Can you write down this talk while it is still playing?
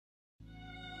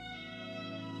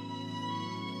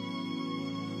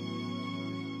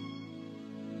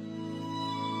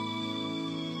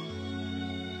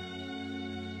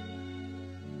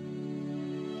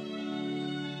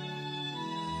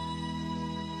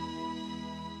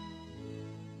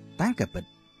តាមកាពិត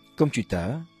កុំព្យូទ័រ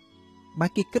បើ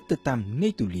គេគិតទៅតាមន័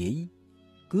យទូលាយ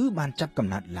គឺបានចាប់កំ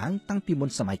ណើតឡើងតាំងពីមុន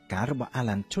សម័យកាលរបស់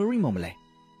Alan Turing មកម្ល៉េះ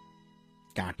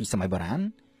កាលពីសម័យបុរាណ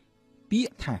ពាក្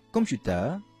យថាកុំព្យូទ័រ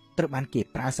ត្រូវបានគេ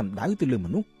ប្រើសំដៅទៅលើម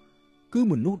នុស្សគឺ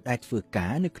មនុស្សដែលធ្វើកា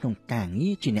រនៅក្នុងការងា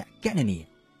រជាអ្នកគណនា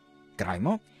ក្រោយម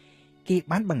កគេ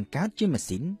បានបង្កើតជាម៉ា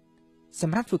ស៊ីនស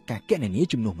ម្រាប់ធ្វើការគណនា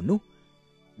ជំនួសមនុស្ស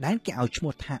ដែលគេឲ្យឈ្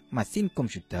មោះថាម៉ាស៊ីនកុំ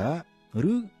ព្យូទ័រ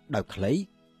ឬដោយខ្លី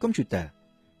កុំព្យូទ័រ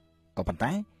ក៏ប៉ុន្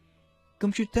តែកុំ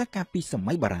ព្យូទ័រកាលពីស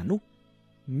ម័យបុរាណនោះ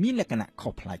មានលក្ខណៈខុ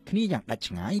សប្លែកគ្នាយ៉ាងដាច់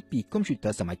ឆ្ងាយពីកុំព្យូទ័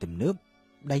រសម័យទំនើប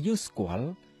ដែលយើងស្គាល់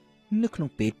នៅក្នុង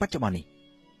ពេលបច្ចុប្បន្ននេះ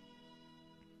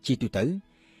ជាទូទៅ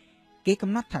គេកំ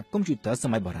ណត់ថាកុំព្យូទ័រស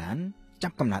ម័យបុរាណចា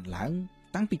ប់កំណើតឡើង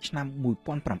តាំងពីឆ្នាំ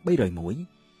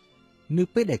1801នៅ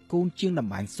ពេលដែលកូនជាងត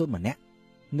ម្បាញសូត្រម្នាក់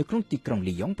នៅក្នុងទីក្រុង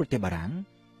លីយ៉ុងប្រទេសបារាំង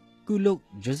គឺលោក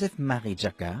Joseph Marie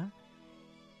Jacques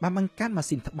បានបង្កើតម៉ា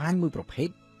ស៊ីនត្បាញមួយប្រភេទ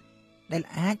ដែល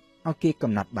អាចឲ្យគេ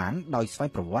កំណត់បានដោយស្វ័យ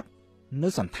ប្រវត្តិនៅ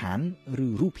សន្តានឬ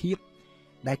រូបភាព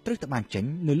ដែលត្រូវត្បាញចេញ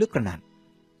នៅលើក្រណាត់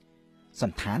ស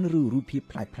ន្តានឬរូបភាព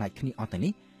ប្លែកៗគ្នាអស់ទាំង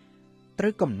នេះត្រូ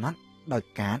វកំណត់ដោយ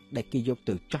កាតដែលគេយក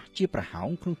ទៅចោះជាប្រហោង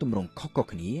ក្នុងទម្រង់ខុសៗ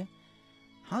គ្នា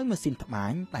ហើយម៉ាស៊ីនត្បា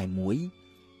ញតែមួយ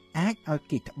អាចឲ្យ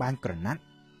គេត្បាញក្រណាត់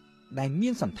ដែលមា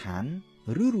នសន្តាន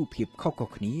ឬរូបភាពខុសៗ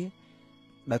គ្នា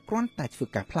ដោយគ្រាន់តែធ្វើ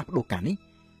ការផ្លាស់ប្ដូរកាតនេះ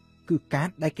គឺកាត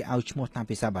ដែលគេឲ្យឈ្មោះតាម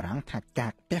ភាសាបារាំងថាកា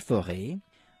ត perforé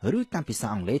ឬតាមភាសា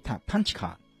អង់គ្លេសថា punch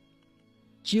card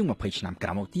ជាង20ឆ្នាំក្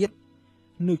រោយមកទៀត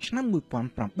នៅឆ្នាំ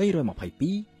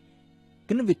1822គ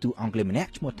ណិតវិទូអង់គ្លេសម្នា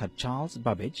ក់ឈ្មោះថា Charles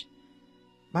Babbage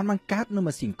បានបង្កើតនូវ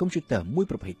ម៉ាស៊ីនកុំព្យូទ័រមួយ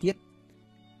ប្រភេទទៀត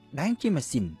ដែលជាម៉ា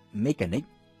ស៊ីនមេកានិក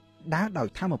ដើរដោយ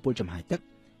ថាមពលចំហាយទឹក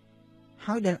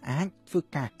ហើយដែលអាចធ្វើ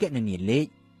ការគណនាលេខ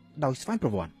ដោយស្វ័យប្រ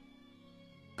វត្តិ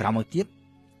ក្រោយមកទៀត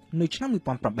នៅឆ្នាំ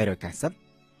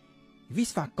1890វិ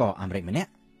ស្វករអាមេរិកម្នា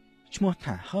ក់ឈ្មោះ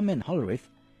ថា Herman Hollerith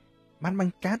បានប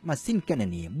ង្កើតម៉ាស៊ីនគណ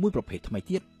នាមួយប្រភេទថ្មី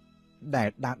ទៀតដែល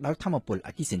ដើរដោយថាមពលអ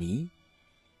គ្គិសនី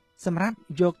សម្រាប់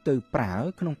យកទៅប្រើ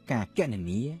ក្នុងការគណ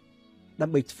នាដើ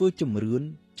ម្បីធ្វើជំរឿន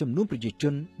ចំនួនប្រជាជ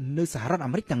ននៅសហរដ្ឋអា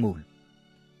មេរិកទាំងមូល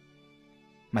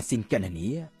ម៉ាស៊ីនគណនា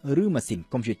ឬម៉ាស៊ីន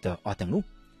កុំព្យូទ័រអស់ទាំងនោះ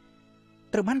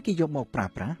ត្រូវបានគេយកមកប្រើ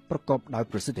ប្រាស់ប្រកបដោយ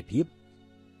ប្រសិទ្ធភាព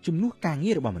ជំនួសការ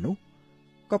ងាររបស់មនុស្ស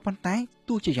ក៏ប៉ុន្តែ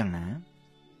ទោះជាយ៉ាងណា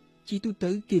ជាទូទៅ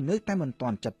គេនៅតែមិនទា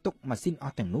ន់ចាត់ទុកម៉ាស៊ីនអ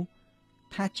ស់ទាំងនោះ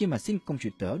ថាជាម៉ាស៊ីនកុំព្យូ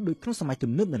ទ័រដូចក្នុងសម័យ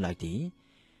ទំនើបនៅឡើយទេ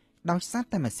ដោយសារ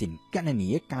តែម៉ាស៊ីនគណនា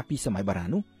កាលពីសម័យបុរាណ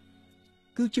នោះ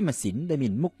គឺជាម៉ាស៊ីនដែលមា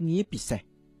នមុខងារពិសេស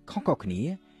ខុសៗគ្នា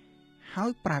ហើ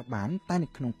យប្រើបានតែនៅ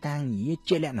ក្នុងការងារ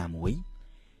ជាក់លាក់ណាមួយ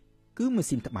គឺម៉ា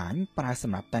ស៊ីនត្បាញប្រើស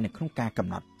ម្រាប់តែនៅក្នុងការកំ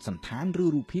ណត់សន្តានឬ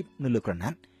រូបភាពនៅលើក្រណា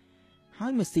ត់ហើ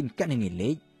យម៉ាស៊ីនគណនាលេ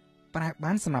ខប្រើ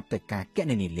បានសម្រាប់តែការគ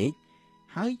ណនាលេខ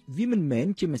ហើយវាមិនមែន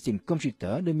ជាម៉ាស៊ីនកុំព្យូ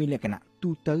ទ័រដែលមានលក្ខណៈទូ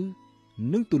ទៅ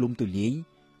និងទូលំទូលាយ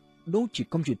ដូចជា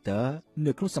កុំព្យូទ័រ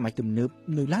នៅក្នុងសម័យទំនើប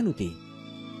នៅឡើយនោះទេ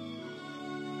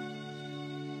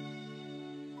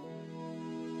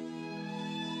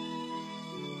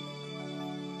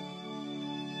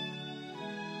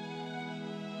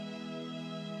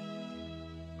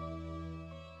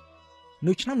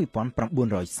នៅឆ្នាំ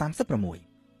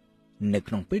1936នៅ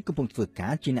ក្នុងពេលកំពុងធ្វើកា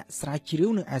រជាអ្នកស្រាវជ្រាវ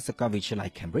នៅឯសាកលវិទ្យាល័យ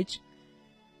Cambridge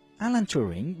Alan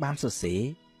Turing បានសរសេរ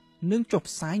និងចុះ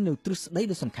ផ្សាយនៅទ្រឹស្ដី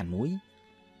ដ៏សំខាន់មួយ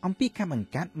អំពីការបង្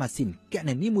កើតម៉ាស៊ីនគណ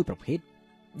នាមួយប្រភេទ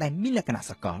ដែលមានលក្ខណៈ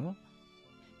សកល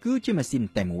គឺជាម៉ាស៊ីន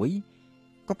តែមួយ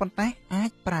ក៏ប៉ុន្តែអាច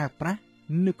ប្រើប្រាស់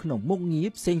នៅក្នុងមុខងារ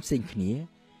ផ្សេងៗគ្នា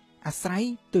អាស្រ័យ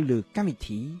ទៅលើកម្មវិ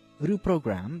ធីឬ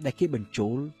program ដែលគេបញ្ចូ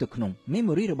លទៅក្នុង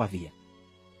memory របស់វា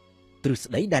ទ្រឹ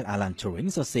ស្ដីដែល Alan Turing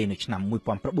សរសេរនៅឆ្នាំ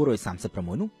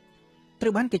1936នោះត្រូ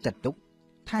វបានគេចាត់ទុក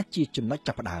ថាជាចំណុច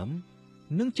ចាប់ផ្ដើម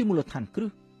និងជាមូលដ្ឋានគ្រឹះ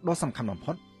ដ៏សំខាន់បំ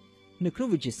ផុតនៅក្នុង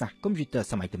វិទ្យាសាស្ត្រកុំព្យូទ័រ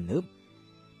សម័យទំនើប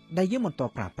ដែលយើងបន្ត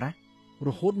ប្រើប្រាស់រ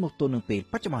ហូតមកទល់នឹងពេល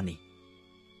បច្ចុប្បន្ននេះ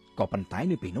ក៏ប៉ុន្តែ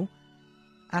នៅពេលនោះ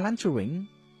Alan Turing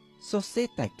សរសេរ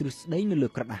តែទ្រឹស្ដីនៅលើ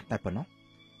ក្រដាសតែប៉ុណ្ណោះ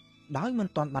ដោយមិន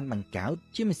ទាន់បានបង្កើត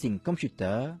ជាម៉ាស៊ីនកុំព្យូ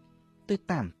ទ័រទៅ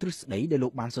តាមទ្រឹស្ដីដែលលោ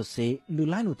កបានសរសេរនៅ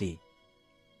ឡើយនោះទេ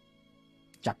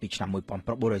ចាប់ពីឆ្នាំ1939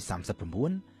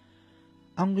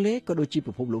អង់គ្លេសក៏ដូចជា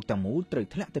ពិភពលោកទាំងមូលត្រូវ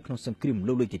ធ្លាក់ទៅក្នុងសង្គ្រាម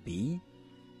លោកលើកទី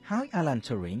2ហើយ Alan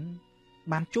Turing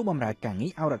បានចូលបម្រើការងា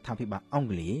រឲ្យរដ្ឋាភិបាលអង់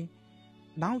គ្លេស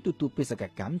ដោយទទួលបេសក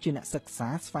កម្មជាអ្នកសិក្សា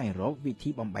ស្វែងរកវិធី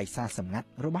បំបែកសារសម្ងាត់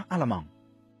របស់អាល្លឺម៉ង់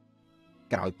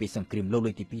ក្រោយពីសង្គ្រាមលោក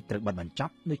លើកទី2ត្រូវបានបញ្ច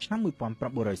ប់នៅឆ្នាំ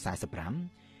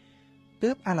1945ទើ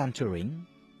ប Alan Turing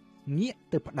ងាក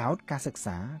ទៅផ្ដោតការសិក្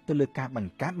សាទៅលើការប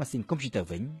ង្កើតម៉ាស៊ីនកុំព្យូទ័រ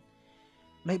វិញ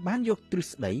ដោយបានយកទ្រឹ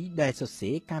ស្ដីដែលសរសេ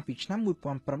រកាលពីឆ្នាំ1936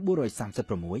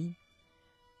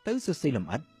ទៅសរសេរលម្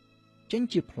អិតចេញ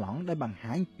ជាប្លង់ដែលបង្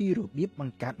ហាញពីរបៀបប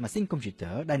ង្កើតម៉ាស៊ីនកុំព្យូ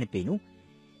ទ័រដែលនៅពេលនោះ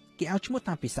គេឲ្យឈ្មោះ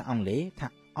តាមភាសាអង់គ្លេសថា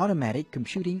Automatic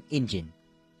Computing Engine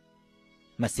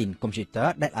ម៉ាស៊ីនកុំព្យូទ័រ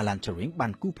ដែល Alan Turing បា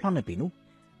នគូប្លង់នៅពេលនោះ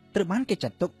ត្រូវបានគេចា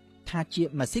ត់ទុកថាជា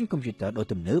ម៉ាស៊ីនកុំព្យូទ័រដ៏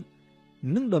ទំនើប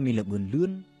និងដ៏មានល្បឿនលឿ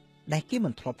នដែលគេមិ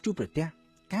នធ្លាប់ជួបប្រទះ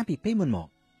កាលពីពេលមុនមក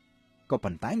ក៏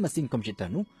ប៉ុន្តែម៉ាស៊ីនកុំព្យូទ័រ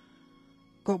នោះ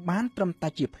ក៏បានត្រឹមតែ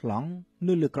ជាប្លង់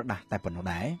នៅលើក្រដាសតែប៉ុណ្ណោះ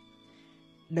ដែរ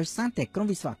ដោយសារតែក្រុម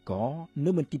វិស្វករ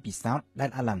នៅមន្ទីរពិសោធន៍ដែល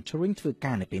Alan Turing ធ្វើ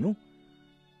ការនៅពេលនោះ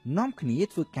នាំគ្នា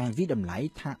ធ្វើការវិតម្លៃ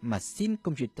ថាម៉ាស៊ីន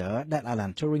កុំព្យូទ័រដែល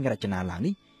Alan Turing រចនាឡើង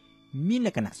នេះមានល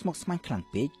ក្ខណៈស្មុគស្មាញខ្លាំង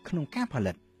ពេកក្នុងការផ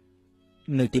លិត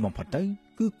នៅទីបំផុតទៅ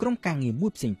គឺក្រុមការងារមួ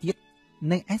យផ្សេងទៀត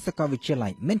នៅឯសាកលវិទ្យាល័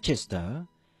យ Manchester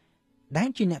ដែល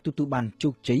ជាអ្នកទទួលបានជោ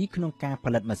គជ័យក្នុងការផ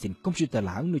លិតម៉ាស៊ីនកុំព្យូទ័រ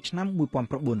ឡើងនៅឆ្នាំ1948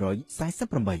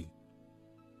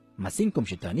ម៉ាស៊ីនកុំ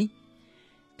ព្យូទ័រនេះ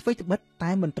អ្វីត្បិត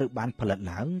តែមិនត្រូវបានផលិត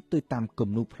ឡើងទៅតាមគំ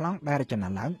នូរប្លង់ដែលរចនា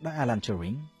ឡើងដោយ Alan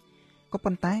Turing ក៏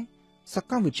ប៉ុន្តែសា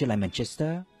កលវិទ្យាល័យ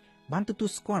Manchester បានទទួល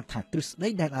ស្គាល់ថាទ្រឹស្ដី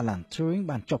ដែល Alan Turing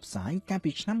បានចុះផ្សាយកាល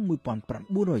ពីឆ្នាំ1936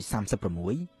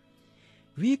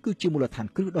វាគឺជាមូលដ្ឋាន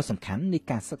គ្រឹះដ៏សំខាន់នៃ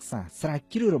ការសិក្សាស្រាវ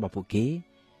ជ្រាវរបស់ពួកគេ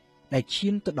ដែលឈា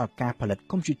នទៅដល់ការផលិត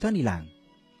កុំព្យូទ័រនេះឡើង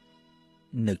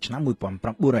នៅឆ្នាំ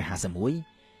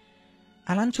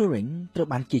1951 Alan Turing ត្រូវ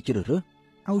បានគេជ្រើសរើស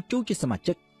ឲ្យចូលជាសមា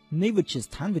ជិកនៃវិទ្យា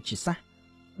ស្ថានវិទ្យាសាស្ត្រ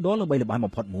ដ៏ល្បីល្បាញ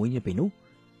បំផុតមួយនៅពេលនោះ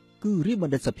គឺរាជប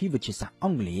ណ្ឌិតសភាវិទ្យាសាស្ត្រអ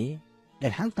ង់គ្លេសដែ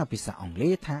លហៅតាមភាសាអង់គ្លេ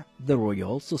សថា The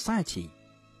Royal Society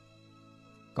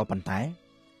ក៏ប៉ុន្តែ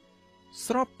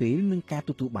ស្របពេលនឹងការ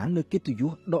ទទួលបាននូវកិត្តិយ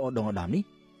សដ៏ឧត្តុង្គឧត្តមនេះ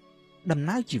ដំ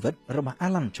ណើរជីវិតរបស់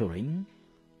Alan Turing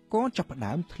ក៏ចាប់ផ្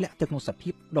ដើមធ្លាក់ទៅក្នុងសភា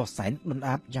ពដ៏សែនដុន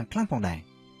ដាបយ៉ាងខ្លាំងផងដែរ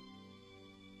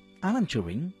Alan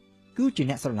Turing គឺជា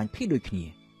អ្នកស្រឡាញ់ភេទដូចគ្នា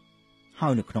ហើ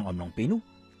យនៅក្នុងអំឡុងពេលនោះ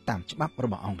តាមច្បាប់រ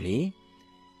បស់អង់គ្លេស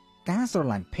ការស្រ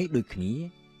ឡាញ់ភេទដូចគ្នា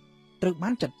ត្រូវបា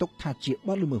នចាត់ទុកថាជាប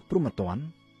ទល្មើសព្រហ្មទណ្ឌ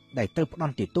ដែលត្រូវផ្ដ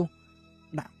ន្ទាទោស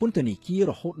ដាក់ពន្ធនាគារ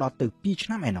រហូតដល់ទៅ2ឆ្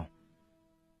នាំឯណោះ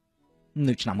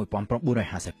នៅឆ្នាំ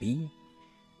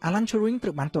1952 Alan Turing ត្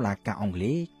រូវបានតុលាការអង់គ្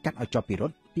លេសកាត់ឲ្យជាប់ពីរ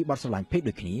ដ្ឋពីបទស្រឡាញ់ភេទ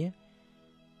ដូចគ្នា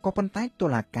ក៏ប៉ុន្តែតុ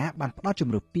លាការបានផ្ដល់ជ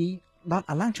ម្រើស2ដល់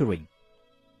Alan Turing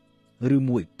ឬ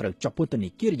មួយត្រូវជាប់ពន្ធនា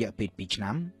គាររយៈពេល2ឆ្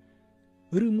នាំ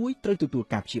ឬមួយត្រូវទទួល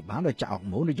ការព្យាបាលដោយចាក់អរ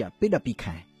ម៉ូនរយៈពេល12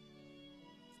ខែ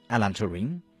Alan Turing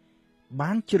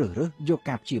បានជ្រើសរើសយក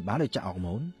ការព្យាបាលដោយចាក់អរ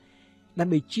ម៉ូនដើ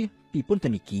ម្បីជៀសពីពន្ធ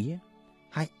នាគារ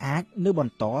ហើយអាចនៅប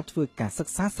ន្តធ្វើការសិ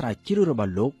ក្សាស្រាវជ្រាវរប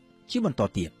ស់លោកជាបន្ត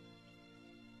ទៀត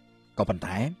ក៏ប៉ុន្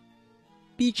តែ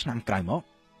2ឆ្នាំក្រោយមក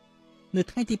នៅ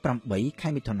ថ្ងៃទី8ខែ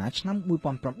មិថុនាឆ្នាំ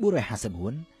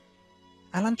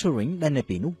1954 Alan Turing ដែលនៅ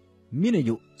ពេលនោះមានអា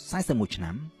យុ41ឆ្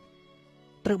នាំ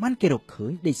ត្រូវបានគេរកឃើ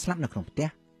ញដេកស្លាប់នៅក្នុងផ្ទះ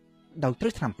ដោយត្រូ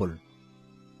វថ្នាំពុល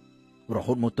រ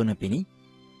ហូតមកទល់នៅពេលនេះ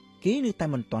គេនៅតែ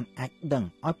មិនទាន់អាចដឹង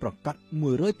ឲ្យប្រកាស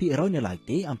 100% នៅឡើយ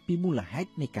ទេអំពីមូលហេតុ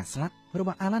នៃការស្លាប់រប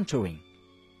ស់ Alan Turing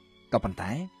ក៏ប៉ុន្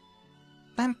តែ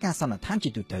តាមការសន្និដ្ឋានជា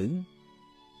ទូទៅ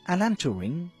Alan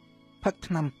Turing ផឹក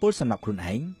ថ្នាំពុលសម្រាប់ខ្លួន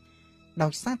ឯងដោ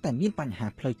យសារតែមានបញ្ហា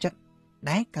ផ្លូវចិត្ត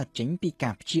ដែលកើតចេញពីកា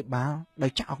រព្យាបាលដោ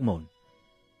យចាក់អរម៉ូន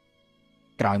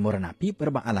ក្រោយមរណភាពរ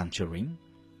បស់ Alan Turing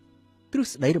ទ្រឹ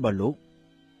ស្ដីរបស់លោក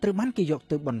ត្រូវបានគេយក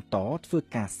ទៅបន្តធ្វើ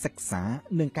ការសិក្សា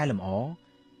និងកែលម្អ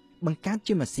បង្កើត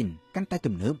ជាម៉ាស៊ីនកាន់តែ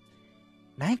ទំនើប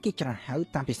ដែលគេច្រើនហៅ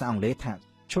តាមភាសាអង់គ្លេសថា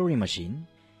Turing Machine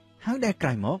ហើយដែលក្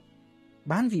រោយមក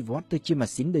បានវិវត្តទៅជាម៉ា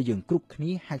ស៊ីនដែលយើងគ្រប់គ្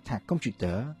នាហៅថាកុំព្យូ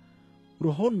ទ័ររ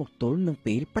ហូតមកទល់នឹង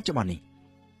ពេលបច្ចុប្បន្ននេះ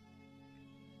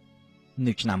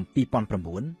នៅឆ្នាំ2009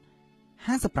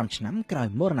 55ឆ្នាំក្រោយ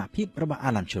មរណភាពរបស់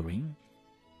Alan Turing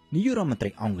នាយករដ្ឋមន្ត្រី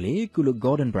អង់គ្លេសគឺលោក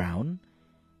Gordon Brown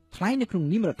ថ្លែងនៅក្នុង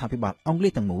នាមរដ្ឋាភិបាលអង់គ្លេ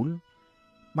សទាំងមូល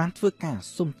បានធ្វើការ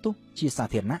សុំទោសជាសា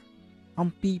ធារណៈអំ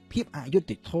ពីភាពអយុត្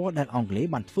តិធម៌ដែលអង់គ្លេស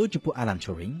បានធ្វើចំពោះ Alan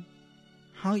Turing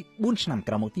ហើយ4ឆ្នាំ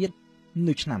ក្រោយមកទៀត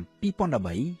នៅឆ្នាំ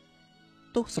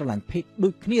2013ទោសស្រឡាញ់ភេទដូ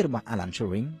ចគ្នារបស់ Alan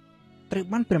Turing ត្រូវ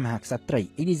បានព្រះមហាក្សត្រី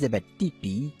Elizabeth ទី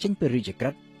2ចេញពីរាជក្រឹ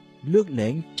ត្យលើកលែ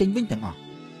ងចេញវិញទាំងអស់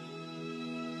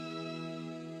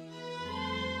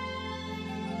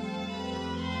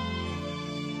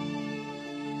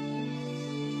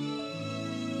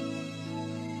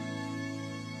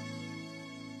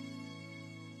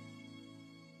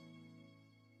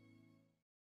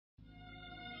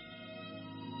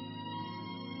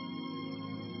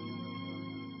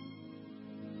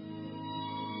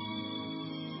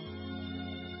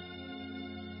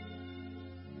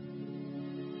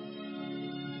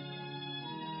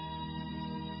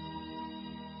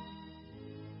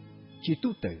ជាទូ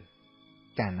ទៅ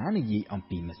កាលណានិយាយអំ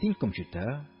ពីម៉ាស៊ីនកុំព្យូទ័រ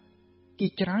គេ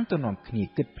ច្រើនទៅនាំគ្នា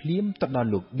គិតភ្លាមទៅដល់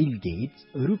លោក Bill Gates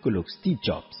ឬក៏លោក Steve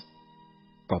Jobs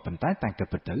ក៏ប៉ុន្តែតាមការ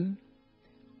ពិតទៅ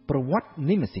ប្រវត្តិ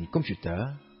នៃម៉ាស៊ីនកុំព្យូទ័រ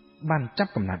បានចា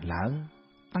ប់កំណើតឡើង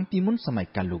តាំងពីមុនសម័យ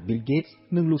កាលលោក Bill Gates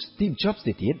និងលោក Steve Jobs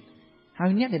ទៅទៀត ហើ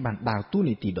យអ្នកដែលបានដើរតួ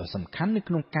នាទីដ៏សំខាន់នៅ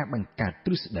ក្នុងការបង្កើតទ្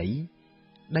រឹស្ដី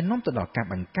ដែលនាំទៅដល់ការ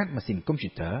បង្កើតម៉ាស៊ីនកុំព្យូ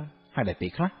ទ័រហើយដែលពេល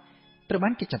ខ្លះត្រូវបា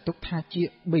នគេចាត់ទុកថាជា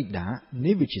បិតា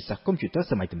នៃវិទ្យាសាស្ត្រកុំព្យូទ័រ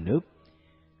សម័យទំនើប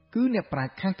គឺអ្នកប្រា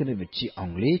ជ្ញខាងគណិតវិទ្យាអ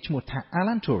ង់គ្លេសឈ្មោះថា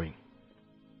Alan Turing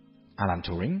Alan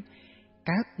Turing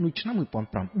កើតនៅឆ្នាំ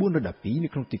1912នៅ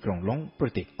ក្នុងទីក្រុងឡុងប្រ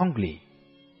ទេសអង់គ្លេស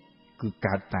គឺ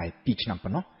កើតតែ2ឆ្នាំប៉ុ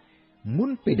ណ្ណោះមុន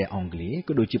ពេលដែលអង់គ្លេស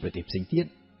ក៏ដូចជាប្រទេសផ្សេងទៀត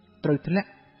ត្រូវធ្លាក់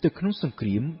ទៅក្នុងសង្គ្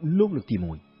រាមលោកលើកទី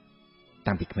1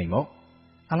តាំងពីក្មេងមក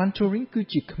Alan Turing គឺ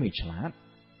ជាក្មេងឆ្លាត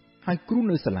ហើយគ្រូ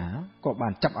នៅសាលាក៏បា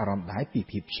នចាប់អារម្មណ៍ដែរពី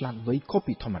ភាពឆ្លាតវៃខុស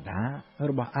ពីធម្មតា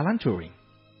របស់ Alan Turing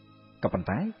ក៏ប៉ុន្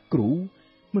តែគ្រូ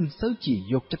មិនសូវជា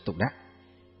យកចិត្តទុកដាក់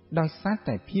ដោយសារ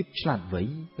តែភាពឆ្លាតវៃ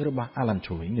របស់ Alan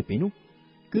Turing នៅពេលនោះ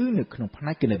គឺនៅក្នុងផ្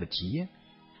នែកគណិតវិទ្យា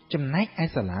ចំណែកឯ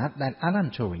សាលាដែល Alan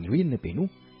Turing រៀននៅពេលនោះ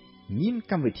មាន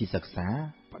កម្មវិធីសិក្សា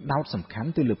ផ្ដោតសំខាន់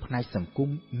ទៅលើផ្នែកសង្គម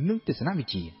និងទស្សនវិ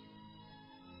ជ្ជា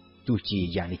ទោះជា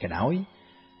យ៉ាងនេះក៏ដោយ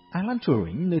Alan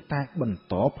Turing នៅតែបន្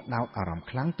តផ្ដោតអារម្មណ៍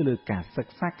ខ្លាំងទៅលើការសិ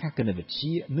ក្សាខាងគណិតវិទ្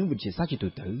យានិងវិទ្យាសាស្ត្រជាទូ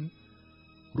ទៅ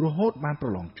រហូតបានប្រ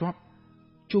ឡងជាប់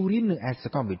ចូលរៀននៅឯសា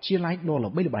កលវិទ្យាល័យដ៏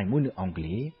ល្បីល្បាញមួយនៅអង់គ្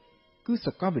លេសគឺ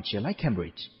សាកលវិទ្យាល័យ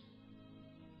Cambridge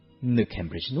នៅ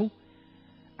Cambridge នោះ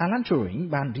Alan Turing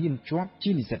បានរៀនជាប់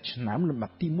ជានិស្សិតឆ្នើមលំដា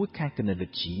ប់ទី1ខាងគណិតវិ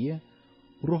ទ្យា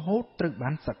រហូតត្រូវបា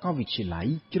នសាកលវិទ្យាល័យ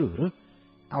ជ្រើសរើស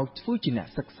ឲ្យធ្វើជាអ្នក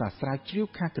សិក្សាស្រាវជ្រាវ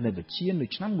ខាងគណិតវិទ្យានៅ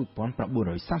ឆ្នាំ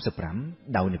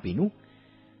1935ដោយនៅពេលនោះ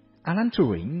Alan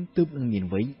Turing ទើបនឹងមាន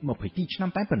វ័យ22ឆ្នាំ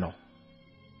តែប៉ុណ្ណោះ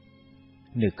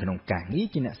នៅក្នុងការងារ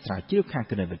ជាអ្នកស្រាវជ្រាវខាង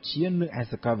គណិតវិទ្យានៅឯ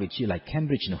សាកលវិទ្យាល័យ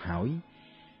Cambridge នោះហើយ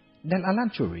ដែល Alan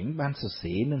Turing បានសរ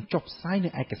សេរនិងចុះផ្សាយនៅ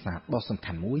ឯកសារដ៏សំ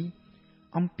ខាន់មួយ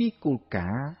អំពីគោលកា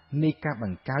រណ៍នៃការប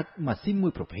ង្កើតម៉ាស៊ីនមួ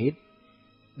យប្រភេទ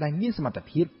ដែលមានសមត្ថ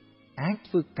ភាពអាច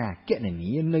ធ្វើការគណ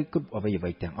នានៅគ្រប់អ្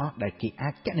វីៗទាំងអស់ដែលគេអា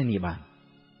ចគណនាបាន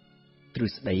ទ្រឹ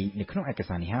ស្ដីនៅក្នុងឯក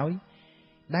សារនេះហើយ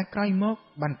ដែលក្រោយមក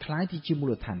បានក្លាយទៅជាមូ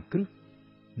លដ្ឋានគ្រឹះ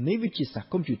នៃវិទ្យាសាស្ត្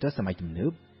រកុំព្យូទ័រសម័យទំនើ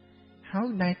បហើយ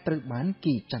ដែលត្រូវបាន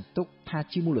គេចាត់ទុកថា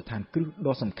ជាមូលដ្ឋានគ្រឹះ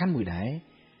ដ៏សំខាន់មួយដែរ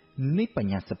នៃប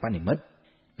ញ្ញាសិប្បនិម្មិត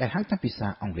ដែលហៅតាមភាសា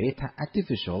អង់គ្លេសថា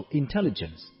Artificial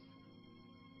Intelligence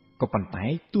ក៏ប៉ុន្តែ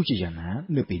ទោះជាយ៉ាងណា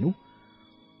នៅពេលនោះ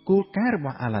គោលការណ៍រប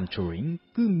ស់ Alan Turing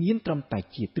គឺមានត្រឹមតែ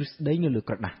ជាទ្រឹស្ដីនៅលើ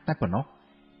ក្រដាសតែប៉ុណ្ណោះ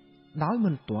ដោយ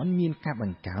មិនទាន់មានការប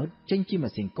ង្កើតចេញជាម៉ា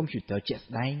ស៊ីនកុំព្យូទ័រជាក់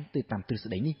ស្ដែងទៅតាមទ្រឹស្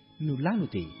ដីនេះនៅឡើយនោះ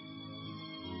ទេ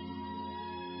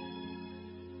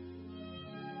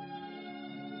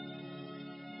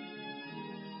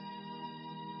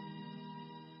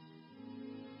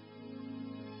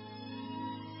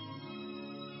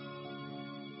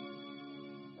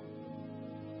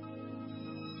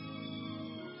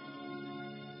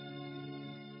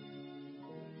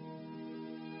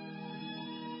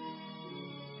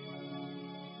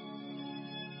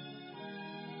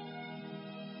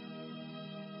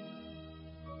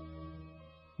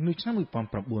នៅឆ្នាំ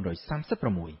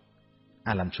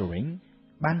1936 Alan Turing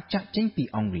បានចាក់ចេញពី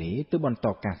អង់គ្លេសទៅបន្ត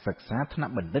ការសិក្សាថ្នា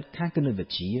ក់បណ្ឌិតខាងគណិតវិ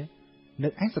ទ្យានៅ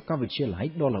ឯសាកលវិទ្យាល័យ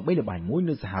ដ៏ល្បីល្បាញមួយ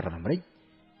នៅសហរដ្ឋអាមេរិក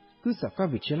គឺសាកល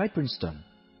វិទ្យាល័យ Princeton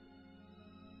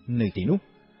នៅទីនោះ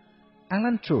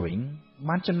Alan Turing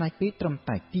បានចំណាយពេលត្រឹម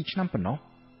តែ2ឆ្នាំប៉ុណ្ណោះ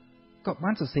ក៏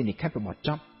បានសរសេរនិក្ខេបរបត់ច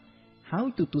ប់ហើយ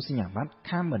ទទួលសញ្ញាបត្រ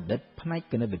ខាងបណ្ឌិតផ្នែក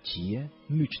គណិតវិទ្យា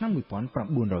នៅឆ្នាំ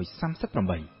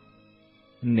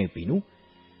1938នៅពេលនោះ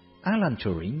Alan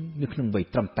Turing នៅក្នុងវ័យ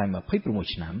ត្រឹមតែ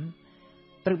26ឆ្នាំ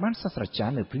ត្រូវបានសាស្ត្រាចា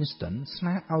រ្យនៅ Princeton ស្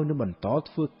នើឲ្យនៅបន្ត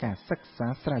ធ្វើការសិក្សា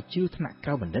ស្រាវជ្រាវថ្នាក់ក្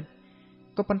រៅបណ្ឌិត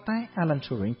ក៏ប៉ុន្តែ Alan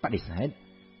Turing បដិសេធ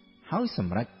ហើយស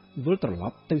ម្រេចវិលត្រឡ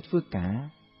ប់ទៅធ្វើការ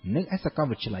នៅឯសាកល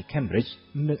វិទ្យាល័យ Cambridge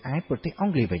នៅឯប្រទេសអ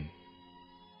ង់គ្លេសវិញ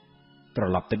ត្រ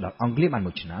ឡប់ទៅដល់អង់គ្លេសបាន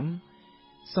1ឆ្នាំ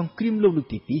សង្គ្រាមលោកលើក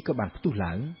ទី2ក៏បានផ្ទុះ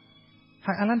ឡើង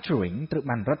ហើយ Alan Turing ត្រូវ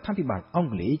បានរដ្ឋាភិបាលអង់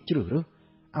គ្លេសជ្រើសរើស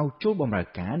ឲ្យចូលបម្រើ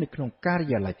ការនៅក្នុងការិ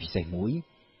យាល័យពិសេសមួយ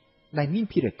ដែលមាន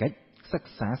ភារកិច្ចសិ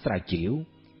ក្សាស្រាវជ្រាវ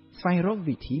ស្វែងរក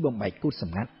វិធីបំបែកកូដស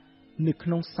ម្ងាត់នៅក្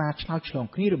នុងសារឆ្លើយឆ្លង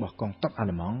គ្នារបស់កងទ័ពអាល្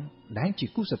លឺម៉ង់ដែលជា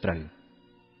គូសត្រូវ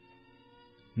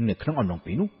នៅក្នុងអំឡុង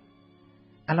ពេលនោះ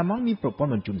អាល្លឺម៉ង់មានប្រព័ន្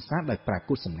ធបញ្ជូនសារដោយប្រើ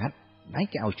កូដសម្ងាត់ដែល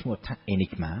គេឲ្យឈ្មោះថា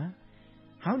Enigma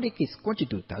ហើយដែលគេស្គាល់ជា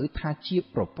ទូទៅថាជា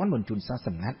ប្រព័ន្ធបញ្ជូនសារស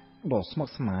ម្ងាត់ដ៏ស្មុគ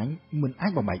ស្មាញមិនអា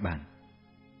ចបំបែកបាន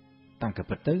តាមការ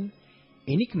ពិតទៅ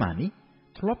Enigma នេះ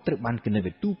ធ្លាប់ត្រូវបានគណិត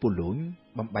វិទូប៉ូឡូញ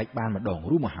បំបែកបានម្ដង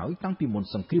រួចមកហើយតាំងពីមុន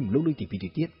សង្គ្រាមលោកលើកទី2ទៅ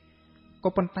ទៀតក៏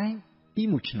ប៉ុន្តែពី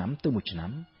មួយឆ្នាំទៅមួយឆ្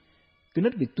នាំគណិ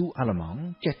តវិទូអាល្លឺម៉ង់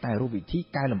ចេះតែរកវិធី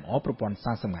កែលម្អប្រព័ន្ធ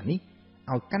សារសម្ងាត់នេះ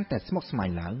ឲ្យកាន់តែស្មុគស្មាញ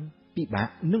ឡើងពិបាក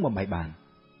នឹងបំបែកបាន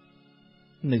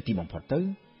នៅទីបំផុតទៅ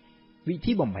វិ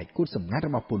ធីបំបែកកូដសម្ងាត់រ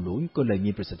បស់ប៉ូឡូញក៏លែង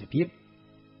មានប្រសិទ្ធភាព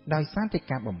ដោយសារតែ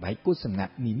ការបំបែកកូដសម្ងា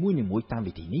ត់នីមួយៗតាម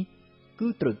វិធីនេះគឺ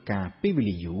ត្រូវការពេលវេ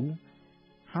លាយូរ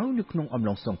ហើយនៅក្នុងអំ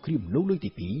ឡុងសង្គ្រាមលោកលើក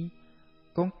ទី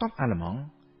កងទ័ពអាល្លឺម៉ង់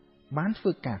បានធ្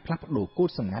វើការផ្លាស់ប្ដូរកូដ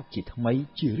សម្ងាត់ជាថ្មី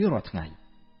ជារៀងរាល់ថ្ងៃ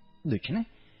ដូច្នេះ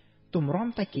ទម្រាំ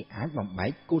តែគេអាចបំបែ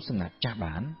កកូដសម្ងាត់ចាស់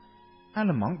បានអាល្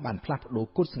លឺម៉ង់បានផ្លាស់ប្ដូរ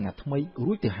កូដសម្ងាត់ថ្មី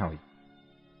រួចទៅហើយ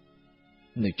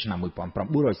នៅឆ្នាំ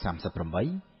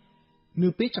1938នៅ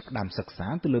ពេលចាប់ផ្ដើមសិក្សា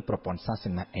ទៅលើប្រព័ន្ធសារស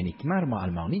ម្ងាត់ Enigma របស់អា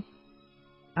ល្លឺម៉ង់នេះ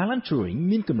Alan Turing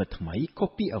មានគំនិតថ្មីខុស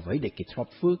ពីអ្វីដែលគេធ្លាប់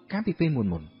ធ្វើកាលពីពេល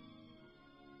មុន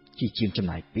ជាជាងចំ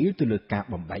ណាយពេលទៅលើការ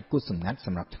បំបែកកូដសម្ងាត់ស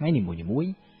ម្រាប់ថ្ងៃនីមួយៗ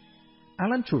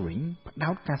Alan Turing ផ្ដោ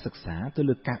តការសិក្សាទៅ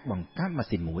លើការបង្កើតម៉ា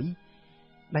ស៊ីនមួយ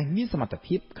ដែលមានសមត្ថ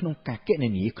ភាពក្នុងការគណ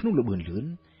នាក្នុងល្បឿនលឿន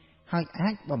ហើយអា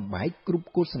ចបំបែកគ្រប់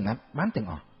កូដសម្ងាត់បានទាំង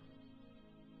អស់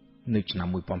នៅឆ្នាំ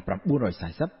1940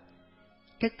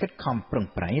កិច្ចខិតខំប្រឹង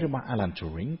ប្រែងរបស់ Alan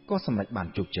Turing ក៏សម្រេចបាន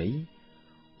ជោគជ័យ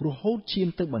រហូតឈាន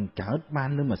ទៅបង្កើតបាន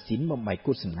នូវម៉ាស៊ីនបំបែក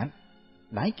កូដសម្ងាត់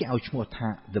ដែលគេឲ្យឈ្មោះថា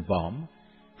The Bomb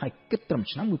ហើយគិតត្រឹម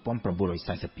ឆ្នាំ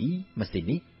1942ម៉ាស៊ីន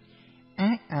នេះ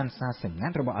អាចអានសារសម្ងា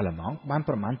ត់របស់អាល្លឺម៉ង់បាន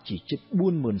ប្រមាណជាជិត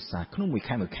 40,000 សារក្នុងមួយ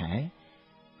ខែ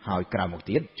ហើយក្រោយមក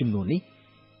ទៀតចំនួននេះ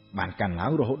បានកើនឡើ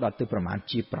ងរហូតដល់ទៅប្រមាណ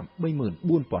ជា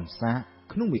 84,000 សារ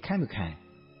ក្នុងមួយខែ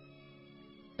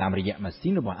តាមរយៈម៉ាស៊ី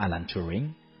នរបស់ Alan Turing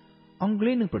អង់គ្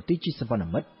លេសនិងប្រទេសជាសម្ព័ន្ធ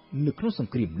មិត្តនៅក្នុងស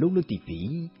ង្គ្រាមលោកលើកទី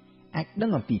2អាចដឹ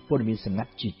ងអំពីព័ត៌មានសម្ងា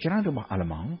ត់ជាច្រើនរបស់អាល្លឺ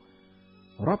ម៉ង់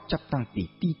រាប់ចាប់តាំងពី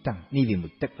ទីតាំងនាវាមុ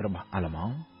ជទឹករបស់អាល្លឺម៉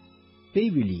ង់ពេល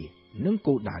វេលានិង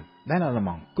គោលដៅដែលអាល្លឺ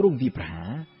ម៉ង់គ្រោងវាយប្រហា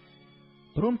រ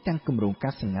ព្រមទាំងគម្រោងកា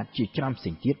រសម្ងាត់ជាច្រើនផ្សេ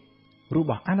ងទៀតរប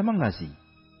ស់អាល្លឺម៉ង់ណាស៊ី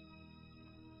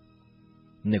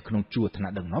នៅក្នុងជួរថ្នា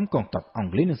ក់ដឹកនាំកងទ័ពអង់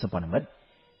គ្លេសនិងសម្ព័ន្ធមិត្ត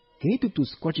គេទទួល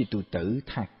ស្គាល់ជាទូទៅ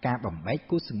ថាការបំបែក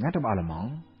កូដសម្ងាត់របស់អាល្លឺម៉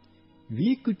ង់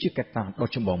វាគឺជាកត្តាដ៏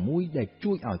ចម្បងមួយដែល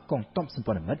ជួយឲ្យកងទ័ពសម្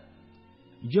ព័ន្ធមិត្ត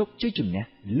យកជ័យជំនះ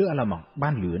លើអាល្លឺម៉ង់បា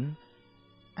នលឿន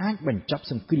អាចបញ្ចប់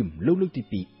សង្គ្រាមលោកលើកទី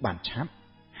2បានឆាប់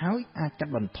ហើយអាចកា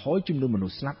ត់បន្ថយចំនួនមនុ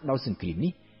ស្សស្លាប់ដោយសង្គ្រាម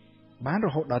នេះបានរ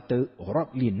ហូតដល់ទៅរា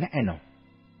ប់លានអ្នកឯណោះ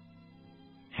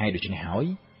ហើយដូច្នេះហើយ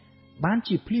បាន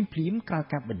ជាភ្លាមក្រោយ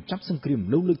ការបញ្ចប់សង្គ្រាម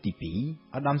លោកលើកទី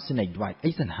2អាដាមសេនីក Dwight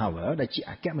Eisenhower ដែលជា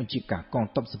អគ្គបញ្ជាការកង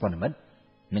ទ័ពសម្ព័ន្ធមិត្ត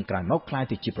និងក្រោយមកក្លាយ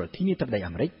ទៅជាប្រធានាធិបតី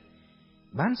អាមេរិក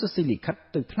បានសរសេរលិខិត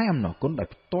ទៅថ្លែងអំណរគុណដោយ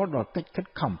ផ្ទាល់ដល់កិច្ចខិត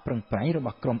ខំប្រឹងប្រែងរប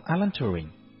ស់ក្រុម Alan Turing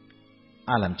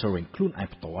ខ្លួនឯង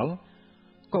ផ្ទាល់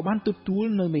ក៏បានទទួល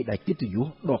នៅមេដាយកិត្តិយស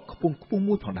ដ៏ខ្ពង់ខ្ពស់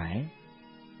មួយផងដែរ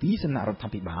ពីសំណាក់រដ្ឋា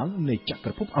ភិបាលនៃចក្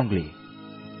រភពអង់គ្លេស